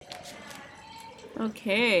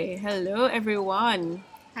Okay, hello everyone.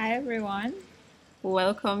 Hi everyone,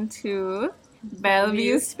 Welcome to Bellevue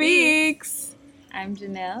Bellevue Speaks. Speaks. I'm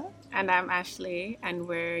Janelle. And I'm Ashley, and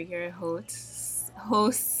we're your hosts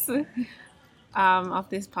of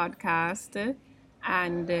this podcast.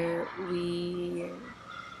 And we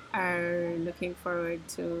are looking forward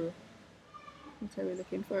to. What are we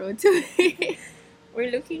looking forward to?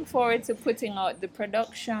 We're looking forward to putting out the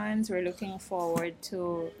productions. We're looking forward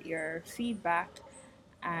to your feedback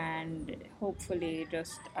and hopefully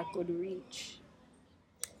just a good reach.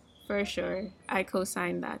 For sure. I co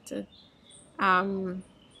sign that. Um,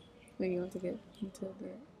 Maybe you want to get into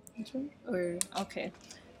the intro? Or. Okay,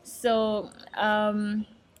 so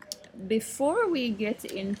before we get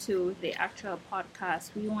into the actual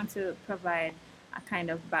podcast, we want to provide a kind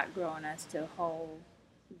of background as to how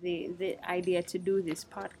the idea to do this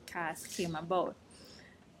podcast came about.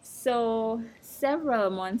 So, several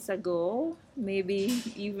months ago, maybe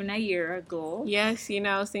even a year ago, Yes,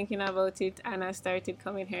 I was thinking about it and I started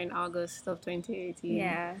coming here in August of 2018.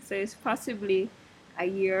 yeah, so it's possibly a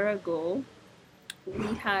year ago,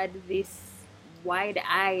 we had this wide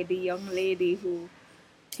eyed young lady who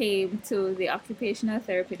came to the occupational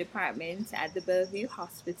therapy department at the Bellevue Wow,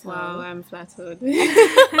 Hospital. I'm flattered.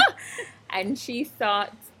 And she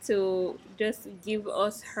thought to just give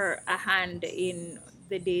us her a hand in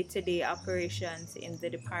the day-to-day operations in the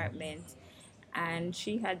department, and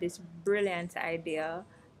she had this brilliant idea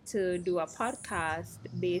to do a podcast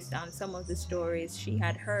based on some of the stories she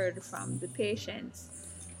had heard from the patients.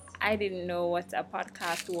 I didn't know what a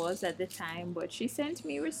podcast was at the time, but she sent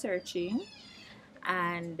me researching,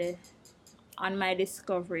 and on my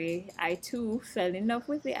discovery, I too fell in love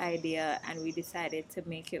with the idea and we decided to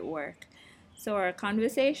make it work. So our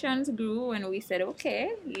conversations grew and we said,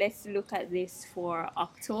 okay, let's look at this for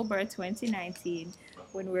October 2019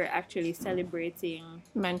 when we're actually celebrating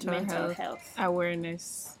Mental mental Health health.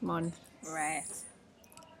 Awareness Month. Right.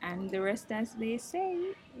 And the rest, as they say,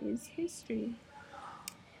 is history.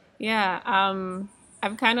 Yeah,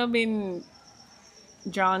 I've kind of been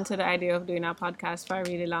drawn to the idea of doing a podcast for a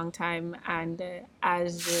really long time. And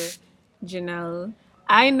as Janelle,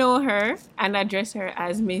 I know her and address her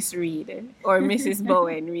as Miss Reed or Mrs.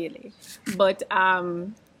 Bowen, really. But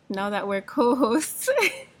now that we're co hosts,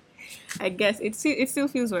 I guess it still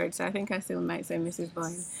feels weird. So I think I still might say Mrs.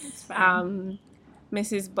 Bowen. It's fine. Um,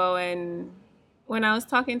 Mrs. Bowen, when I was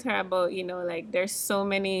talking to her about, like there's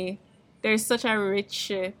such a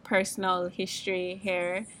rich personal history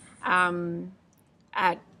here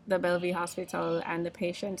at the Bellevue Hospital, and the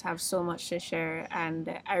patients have so much to share.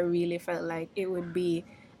 And I really felt like it would be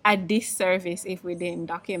a disservice if we didn't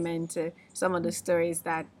document some of the stories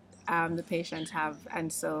that the patients have.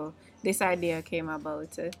 And so this idea came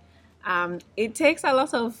about. It takes a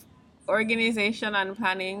lot of organization and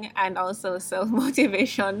planning and also self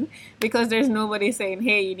motivation because there's nobody saying,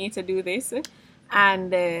 hey, you need to do this.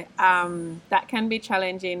 And that can be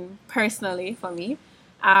challenging personally for me.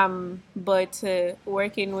 But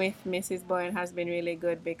working with Mrs. Boyne has been really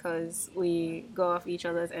good because we go off each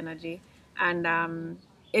other's energy. And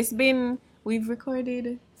we've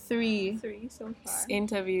recorded three Three so far.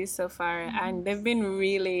 interviews so far, and they've been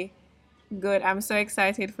really good. I'm so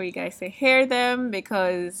excited for you guys to hear them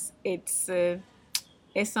because it's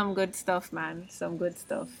some good stuff, man. Some good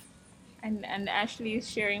stuff. And Ashley is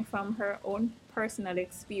sharing from her own personal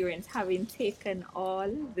experience, having taken all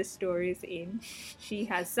the stories in. She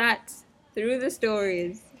has sat through the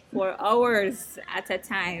stories for hours at a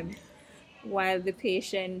time while the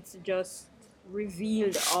patients just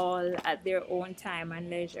revealed all at their own time and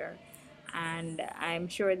leisure. And I'm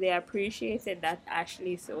sure they appreciated that,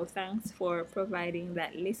 Ashley. So thanks for providing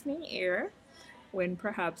that listening ear when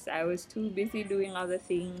perhaps I was too busy doing other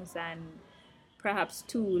things, and perhaps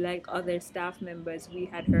too, like other staff members, we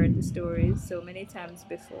had heard the stories so many times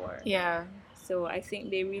before. Yeah. So I think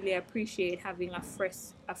they really appreciate having a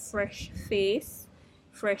fresh face,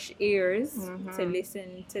 fresh ears to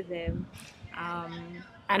listen to them, um,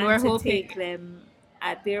 And and we're to hoping. take them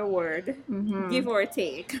at their word, give or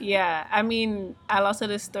take. Yeah, I mean, a lot of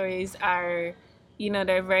the stories are,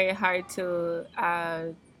 they're very hard to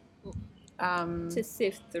To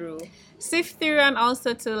sift through and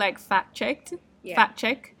also to like Yeah. fact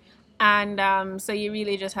check. And so you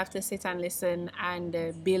really just have to sit and listen and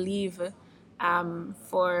believe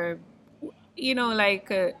for,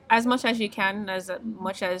 like as much as you can, as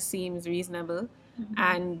much as seems reasonable.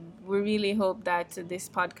 And we really hope that this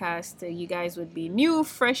podcast, you guys would be new,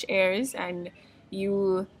 fresh airs, and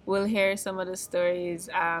you will hear some of the stories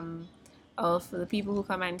of the people who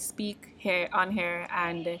come and speak here on here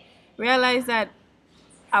and realize that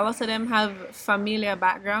a lot of them have familiar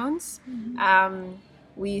backgrounds. Um,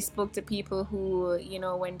 we spoke to people who,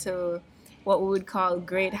 went to what we would call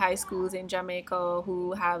great high schools in Jamaica,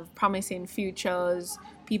 who have promising futures,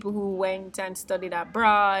 people who went and studied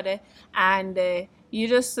abroad. And you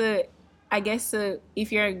just, I guess,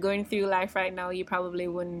 if you're going through life right now, you probably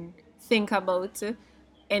wouldn't think about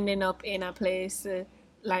ending up in a place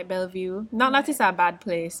like Bellevue. Not that Right. it's a bad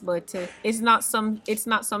place, but it's not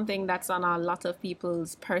something that's on a lot of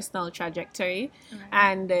people's personal trajectory. Right.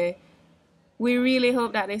 And we really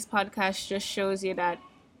hope that this podcast just shows you that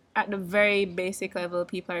at the very basic level,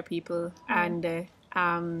 people are people, Right.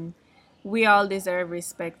 and we all deserve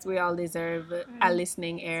respect. We all deserve a Right.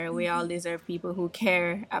 listening ear. We all deserve people who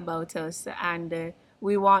care about us, and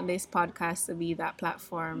we want this podcast to be that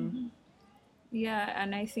platform. Yeah,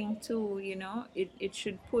 and I think too, it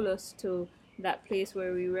should pull us to that place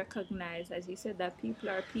where we recognize, as you said, that people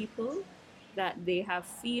are people, that they have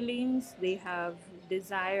feelings, they have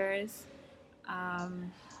desires,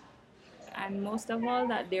 um, and most of all,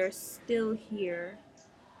 that they're still here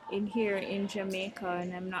in Jamaica,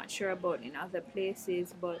 and I'm not sure about in other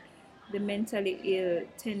places, but the mentally ill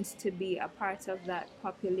tends to be a part of that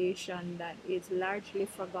population that is largely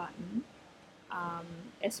forgotten, um,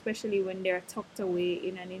 especially when they're tucked away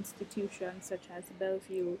in an institution such as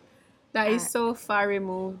Bellevue. That is Uh, so far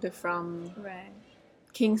removed from right,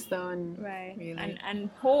 Kingston, right, really. and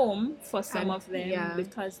home for some And of them yeah,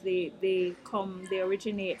 because they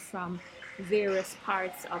originate from various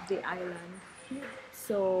parts of the island.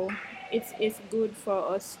 So it's good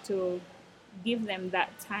for us to give them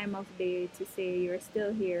that time of day to say you're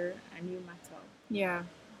still here and you matter. yeah,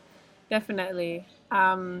 definitely.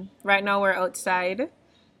 Right now we're outside.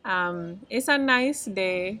 It's a nice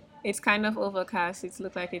day. It's kind of overcast. It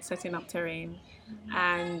looks like it's setting up to rain,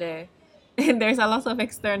 and there's a lot of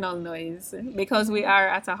external noise because we are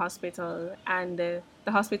at a hospital, and the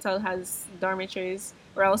hospital has dormitories.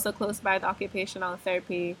 We're also close by the occupational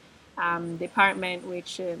therapy department,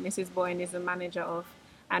 which Mrs. Boyne is the manager of.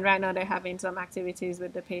 And right now they're having some activities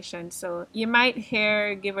with the patients. So you might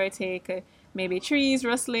hear, give or take, maybe trees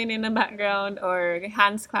rustling in the background, or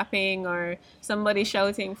hands clapping, or somebody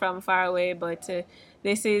shouting from far away. But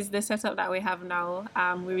this is the setup that we have now.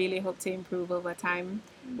 We really hope to improve over time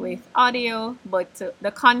with audio, but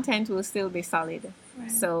the content will still be solid. Right.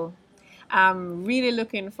 So I'm really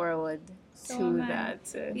looking forward So am to I.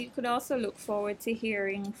 that. You could also look forward to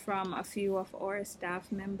hearing from a few of our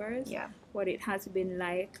staff members Yeah. what it has been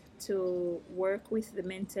like to work with the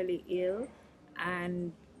mentally ill,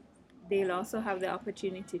 and they'll also have the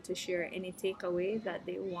opportunity to share any takeaway that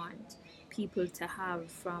they want people to have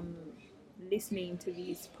from listening to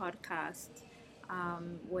these podcasts,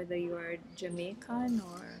 whether you're Jamaican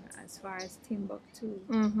or as far as Timbuktu.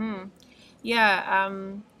 Mm-hmm. Yeah,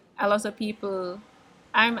 a lot of people.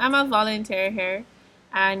 I'm a volunteer here,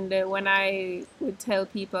 and when I would tell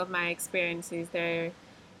people of my experiences, they're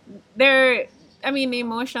I mean, the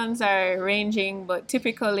emotions are ranging, but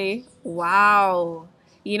typically, wow,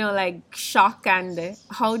 like shock, and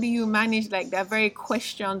how do you manage like that very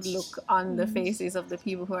questioned look on the Mm. faces of the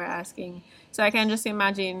people who are asking. So I can just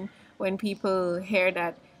imagine when people hear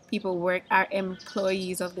that people work are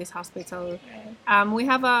employees of this hospital. Right. We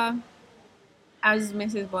have as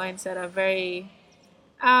Mrs. Boyne said, a very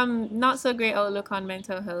not so great outlook on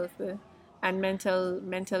mental health and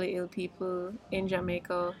mentally ill people in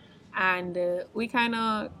Jamaica, and we kind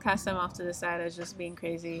of cast them off to the side as just being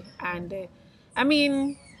crazy. And I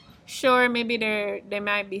mean, sure, maybe they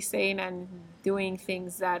might be saying and doing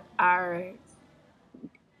things that are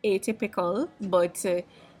atypical, but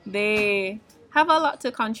they have a lot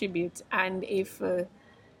to contribute. And if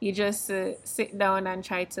you just sit down and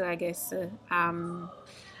try to, I guess,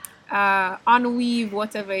 unweave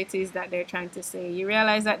whatever it is that they're trying to say, you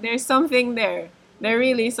realize that there's something there. There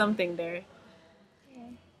really is something there.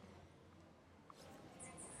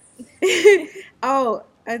 Oh,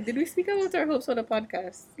 did we speak about our hopes for the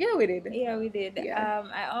podcast? Yeah, we did. Yeah, we did. Yeah.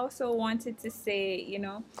 I also wanted to say,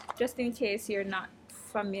 just in case you're not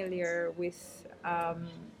familiar with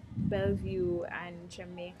Bellevue and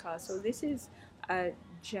Jamaica, so this is a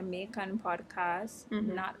Jamaican podcast,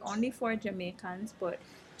 Mm-hmm. not only for Jamaicans, but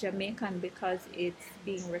Jamaican because it's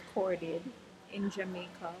being recorded in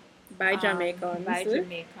Jamaica, By by Jamaicans,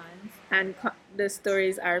 Jamaicans and the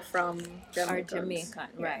stories are from are Jamaicans. Jamaican,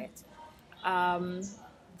 Yeah. right? Um,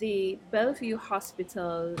 the Bellevue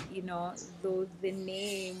Hospital, though the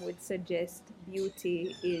name would suggest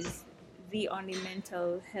beauty, is the only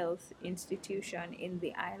mental health institution in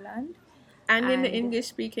the island And in the and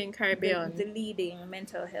English-speaking the Caribbean. leading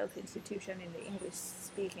mental health institution in the English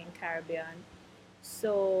speaking Caribbean.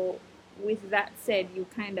 So, with that said, you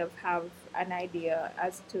kind of have an idea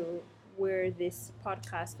as to where this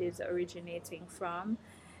podcast is originating from.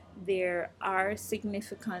 There are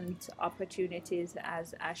significant opportunities,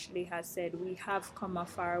 as Ashley has said. We have come a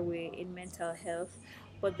far way in mental health,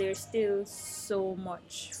 but there's still so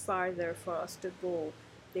much farther for us to go.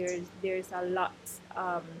 There's a lot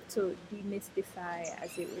to demystify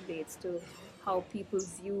as it relates to how people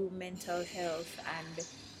view mental health and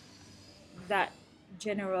that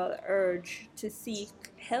general urge to seek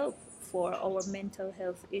help for our mental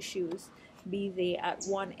health issues, be they at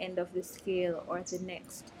one end of the scale or the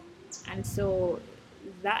next. And so,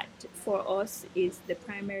 that for us is the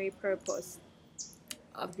primary purpose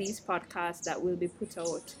of these podcasts that will be put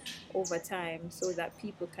out over time so that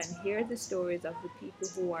people can hear the stories of the people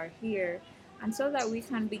who are here, and so that we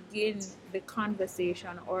can begin the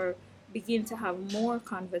conversation or begin to have more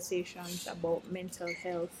conversations about mental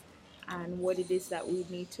health and what it is that we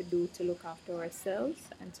need to do to look after ourselves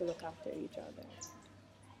and to look after each other.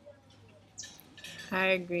 I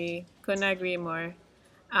agree. Couldn't agree more.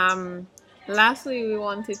 Um, Lastly, we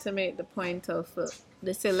wanted to make the point of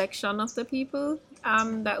the selection of the people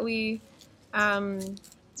that we um,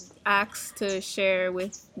 asked to share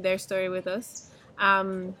with their story with us.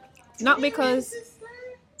 Not because,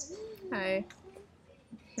 hi,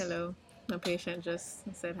 hello, my patient just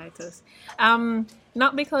said hi to us.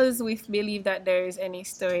 Not because we believe that there is any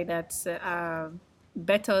story that's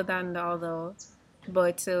better than the other,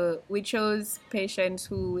 but we chose patients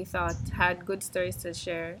who we thought had good stories to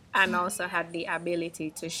share and also had the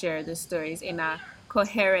ability to share the stories in a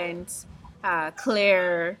coherent,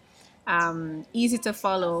 clear, easy to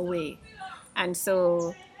follow way. And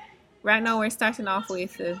so right now we're starting off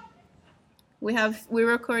with we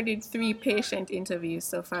recorded 3 patient interviews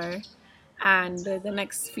so far, and the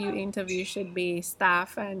next few interviews should be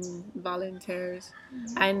staff and volunteers.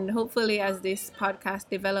 And hopefully, as this podcast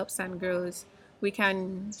develops and grows, we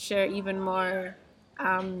can share even more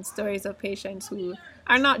stories of patients who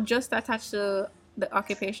are not just attached to the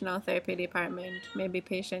occupational therapy department, maybe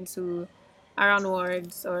patients who are on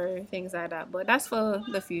wards or things like that. But that's for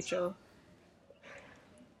the future.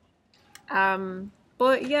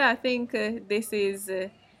 But yeah, I think this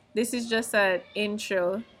is just an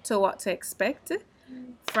intro to what to expect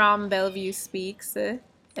from Bellevue Speaks, a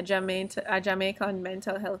Jamaican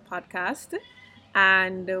mental health podcast,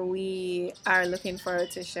 and we are looking forward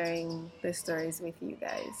to sharing the stories with you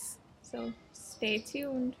guys. So, stay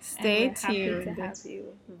tuned. Stay And we're happy to tuned. have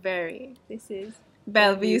you. Very. This is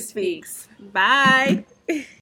Bellevue Speaks. Bye.